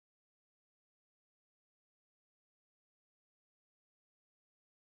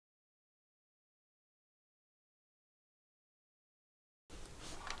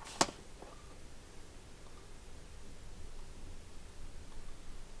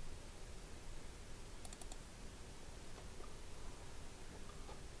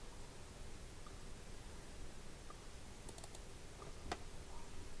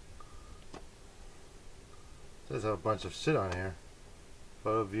does have a bunch of shit on here.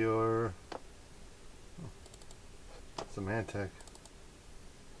 Photo viewer. Symantec.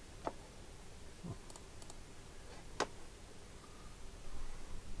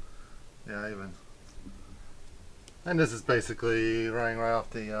 Yeah, even. And this is basically running right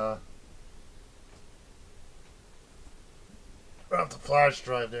off the flash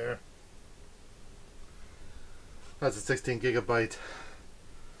drive there. That's a 16 gigabyte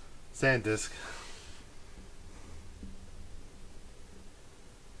SanDisk.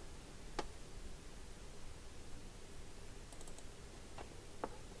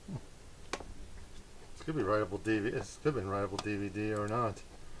 This could be writable DVD. This could be writable DVD or not.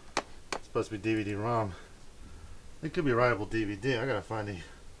 It's supposed to be DVD-ROM. It could be writable DVD. I gotta find the.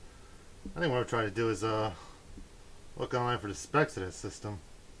 I think what I'm trying to do is look online for the specs of this system.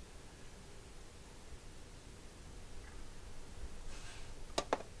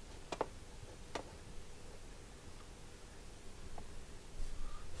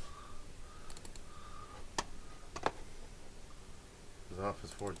 This is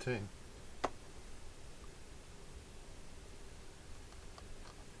Office 14.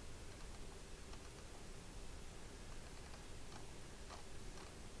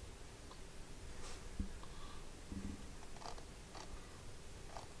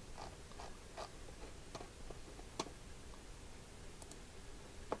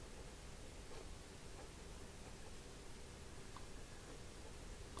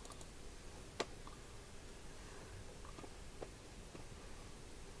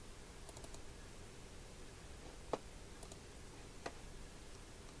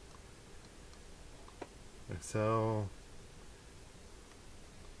 So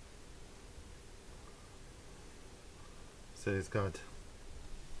it's got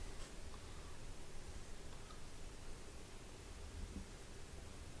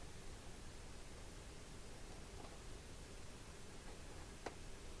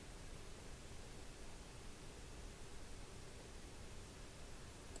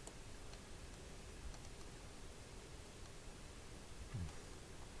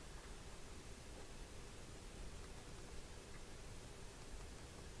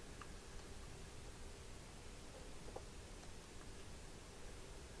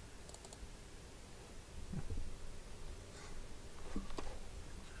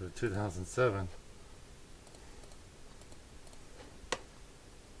for 2007.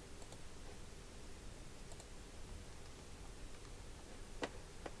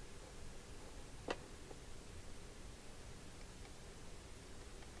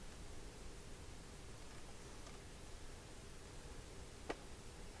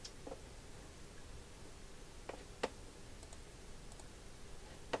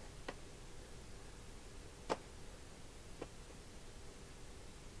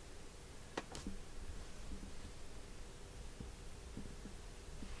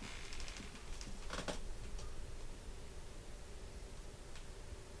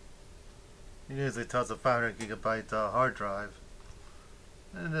 It usually tells a 500 gigabyte hard drive,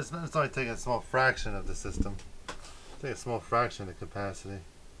 and it's only taking a small fraction of the system. Take a small fraction of the capacity.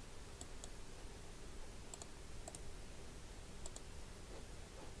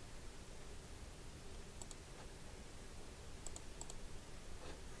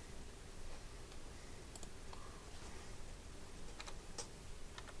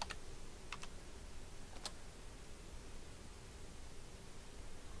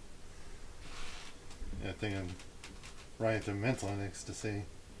 I think I'm running through Mental Linux to see,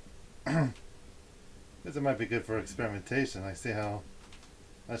 because it might be good for experimentation. I see how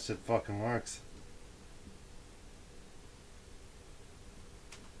that shit fucking works.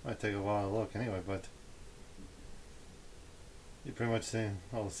 Might take a while to look anyway, but you pretty much seen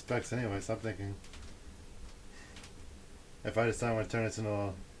all the specs anyway, so I'm thinking if I decide I want to turn this into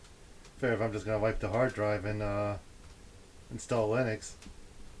a fair, if I'm just going to wipe the hard drive and install Linux,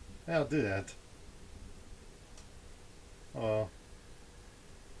 yeah, I'll do that. Oh,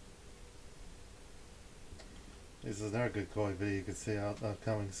 this is another good quality video you can see out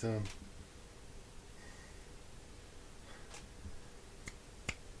coming soon.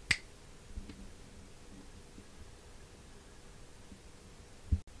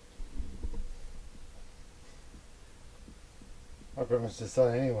 I pretty much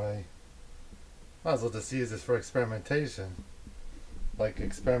decided anyway, might as well just use this for experimentation, like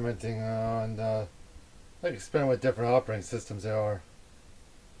experimenting on like experiment with different operating systems there are.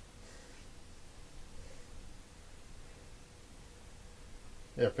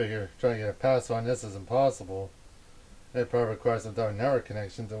 Yeah, I figure trying to get a pass on this is impossible. It probably requires some type of network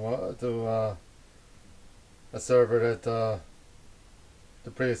connection to a server that the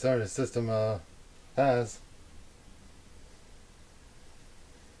previous owner system has.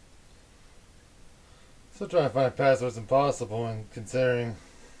 So trying to find passwords impossible, and considering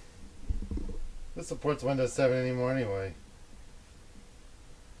this supports Windows 7 anymore anyway.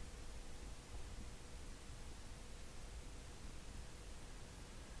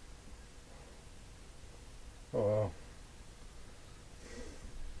 Oh well.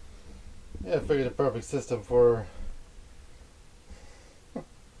 Yeah, I figured the perfect system for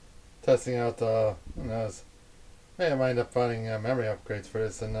testing out, who knows. Maybe I might end up finding memory upgrades for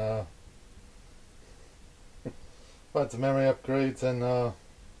this, and find some memory upgrades and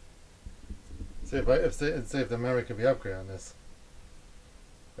see if the memory could be upgraded on this,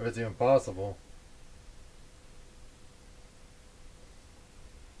 if it's even possible.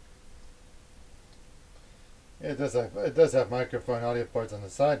 Yeah, it does have microphone audio ports on the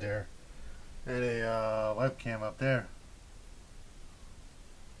side there, and a webcam up there.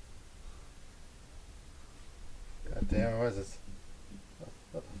 God damn, what is this?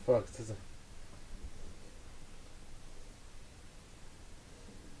 What the fuck is this?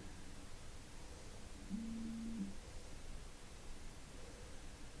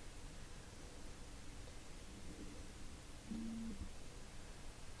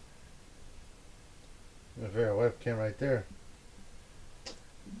 There's a webcam right there,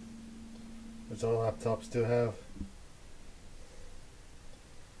 which all laptops do have.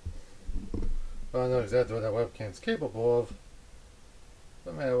 I don't know exactly what that webcam's capable of,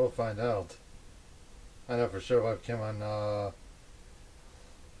 but maybe we'll find out. I know for sure webcam on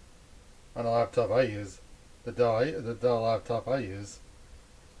a laptop I use, the Dell laptop I use.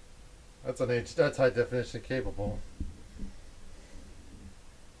 That's high definition capable.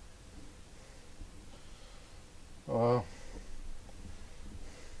 Well,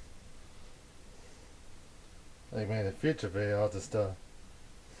 like maybe in a future video I'll just do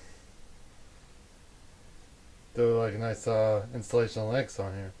like a nice installation of Linux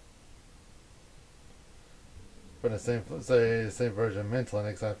on here. But the same version of Mint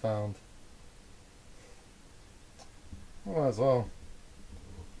Linux I found. Well, as well.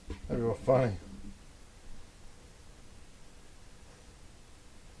 That'd be real funny.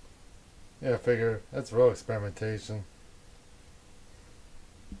 Yeah, I figure that's real experimentation.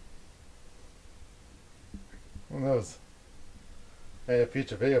 Who knows? A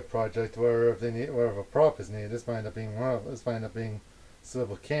future video project where if a prop is needed, this might end up being a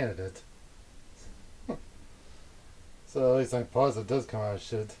suitable candidate. So at least I'm positive it does come out of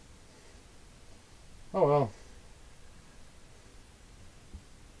shit. Oh well.